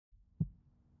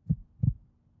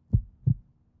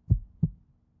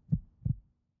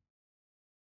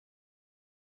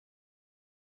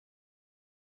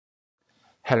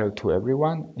Hello to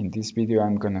everyone. In this video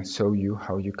I'm gonna show you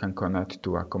how you can connect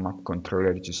to a ComAp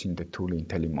controller using the tool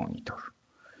Intelimonitor.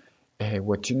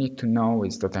 What you need to know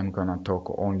is that I'm gonna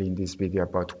talk only in this video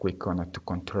about quick connect to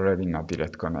controller in a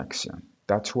direct connection.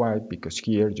 That's why, because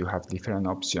here you have different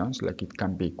options, like it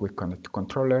can be quick connect to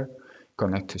controller,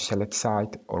 connect to select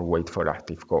site, or wait for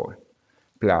active call.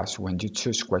 Plus, when you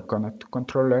choose quick connect to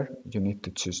controller, you need to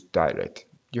choose direct.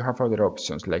 You have other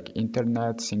options like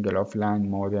internet, single offline,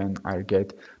 modem,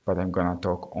 airgate, but I'm gonna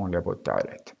talk only about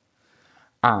direct.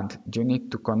 And you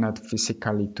need to connect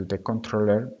physically to the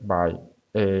controller by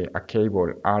a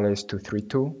cable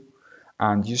RS-232,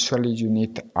 and usually you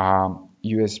need a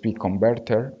USB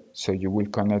converter, so you will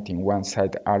connect in one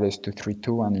side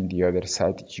RS-232 and in the other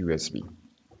side USB.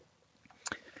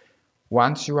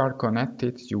 Once you are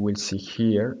connected, you will see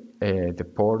here the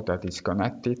port that is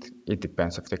connected. It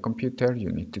depends on the computer.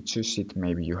 You need to choose it.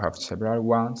 Maybe you have several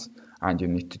ones, and you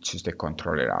need to choose the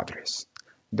controller address.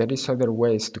 There is other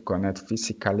ways to connect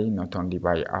physically, not only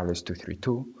by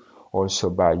RS-232, also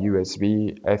by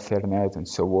USB, Ethernet, and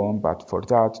so on. But for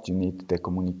that, you need the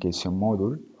communication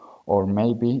module, or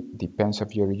maybe depends on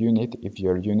your unit. If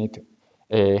your unit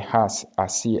has a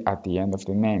C at the end of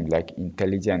the name, like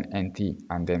Intelligen NT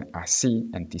and then a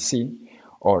C-NTC,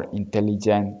 or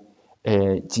Intelligen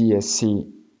GSC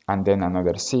and then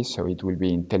another C, so it will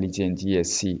be Intelligen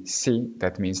GSC-C.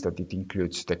 That means that it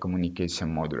includes the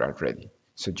communication module already,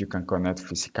 so you can connect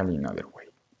physically in other way.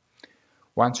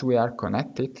 Once we are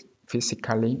connected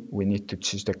physically, we need to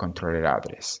choose the controller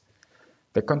address.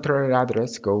 The controller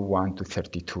address go 1 to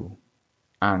 32.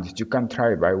 And you can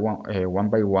try by one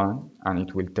by one, and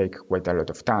it will take quite a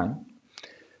lot of time.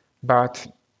 But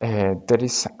there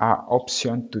is an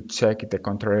option to check the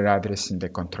controller address in the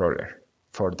controller.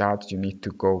 For that, you need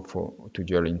to go to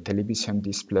your Intellivision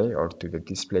display or to the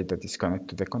display that is connected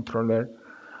to the controller,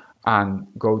 and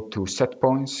go to Set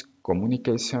Points,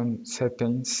 Communication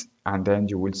Settings, and then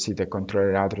you will see the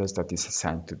controller address that is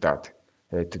assigned to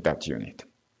that unit.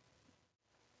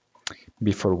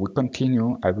 Before we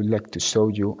continue, I would like to show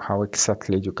you how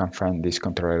exactly you can find this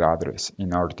controller address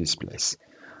in our displays.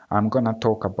 I'm gonna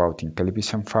talk about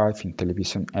Intellivision 5,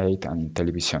 Intellivision 8, and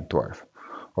Intellivision 12.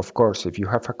 Of course, if you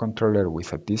have a controller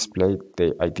with a display,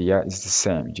 the idea is the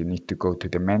same. You need to go to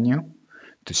the menu,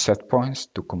 to Set Points,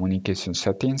 to Communication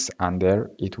Settings, and there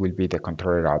it will be the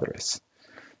controller address.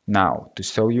 Now, to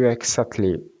show you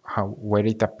exactly where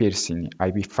it appears in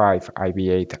IB5,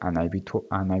 IB8,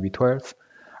 and IB12,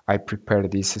 I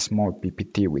prepared this small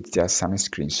PPT with just some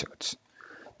screenshots.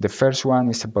 The first one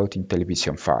is about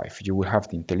Intellivision 5. You will have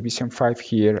the Intellivision 5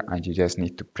 here, and you just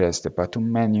need to press the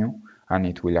button menu and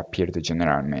it will appear the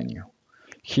general menu.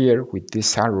 Here, with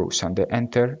these arrows and the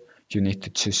enter, you need to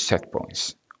choose Set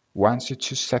Points. Once you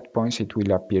choose Set Points, it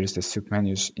will appear the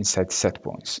submenus inside Set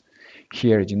Points.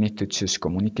 Here you need to choose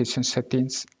Communication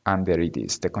Settings, and there it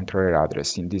is, the controller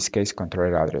address, in this case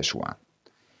controller address 1.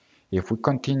 If we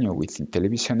continue with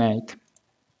Intellivision 8,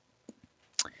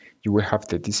 you will have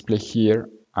the display here,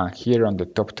 and here on the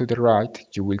top to the right,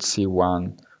 you will see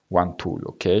one tool,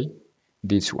 okay?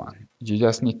 This one. You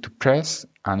just need to press,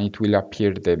 and it will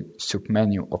appear the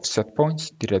submenu of Set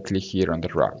Points directly here on the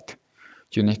right.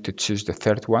 You need to choose the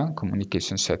third one,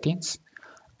 Communication Settings,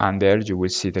 and there you will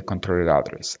see the controller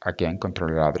address, again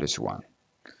controller address 1.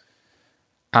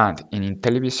 And in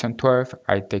Intellivision 12,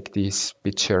 I take this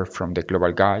picture from the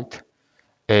global guide.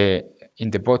 In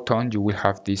the bottom, you will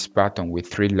have this button with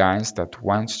 3 lines that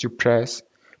once you press,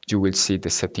 you will see the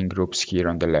setting groups here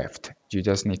on the left. You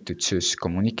just need to choose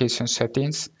Communication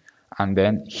Settings, and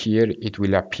then here it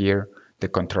will appear the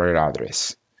controller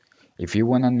address. If you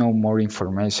want to know more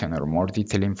information or more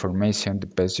detailed information, the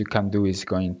best you can do is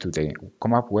going to the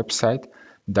ComAp website,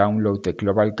 download the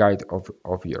global guide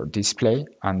of your display,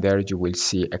 and there you will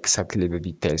see exactly the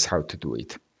details how to do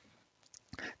it.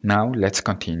 Now let's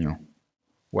continue.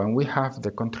 When we have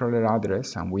the controller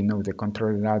address and we know the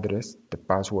controller address, the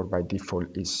password by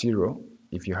default is 0.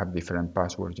 If you have different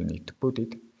passwords, you need to put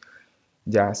it.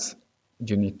 Just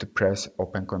you need to press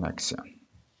Open Connection.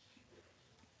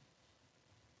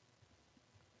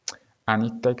 And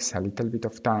it takes a little bit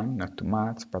of time, not too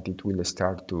much, but it will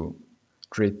start to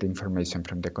read the information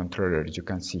from the controller. You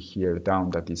can see here down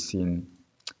that is in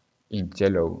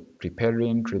yellow,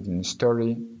 preparing, reading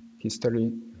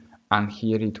history, and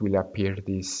here it will appear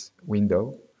this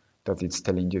window that is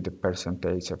telling you the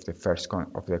percentage of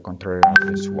the controller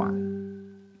address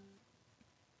 1.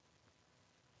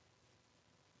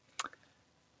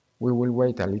 We will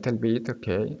wait a little bit,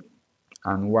 okay?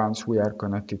 And once we are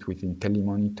connected with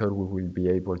Intelimonitor, we will be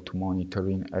able to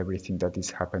monitoring everything that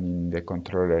is happening in the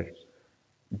controller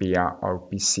via our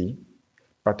PC.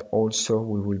 but also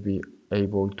we will be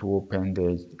able to open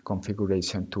the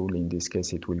configuration tool. In this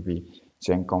case it will be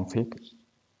Genconfig,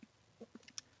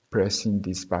 pressing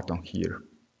this button here.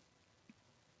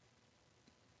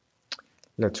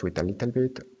 Let's wait a little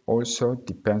bit. Also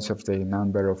depends of the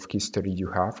number of history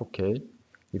you have, okay?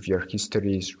 If your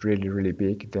history is really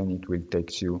big, then it will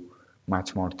take you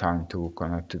much more time to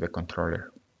connect to the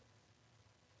controller.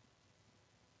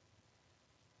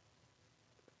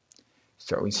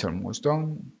 So it's almost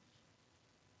done.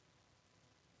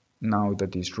 Now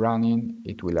that it's running,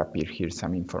 it will appear here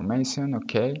some information,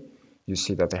 okay? You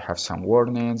see that I have some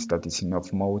warnings, that it's in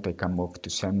off mode, I can move to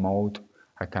zen mode,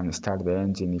 I can start the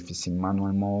engine if it's in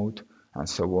manual mode, and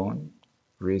so on.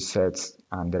 Resets,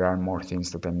 and there are more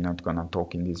things that I'm not gonna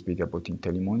talk in this video about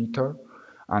Intelimonitor.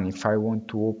 And if I want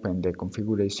to open the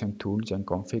configuration tool,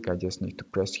 Genconfig, I just need to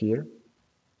press here.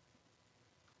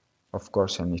 Of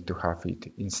course, I need to have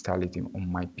it installed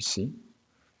on my PC.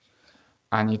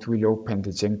 And it will open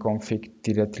the Genconfig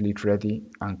directly ready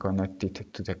and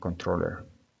connected to the controller.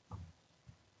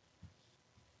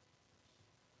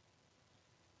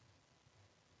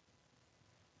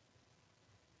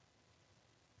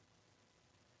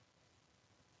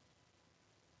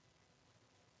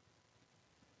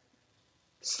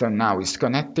 So now it's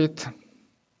connected.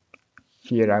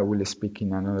 Here I will speak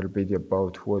in another video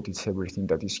about what is everything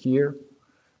that is here,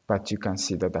 but you can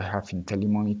see that I have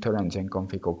Intelimonitor and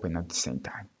Genconfig open at the same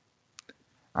time.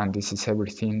 And this is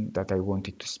everything that I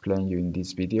wanted to explain you in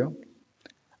this video.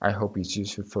 I hope it's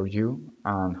useful for you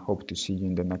and hope to see you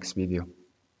in the next video.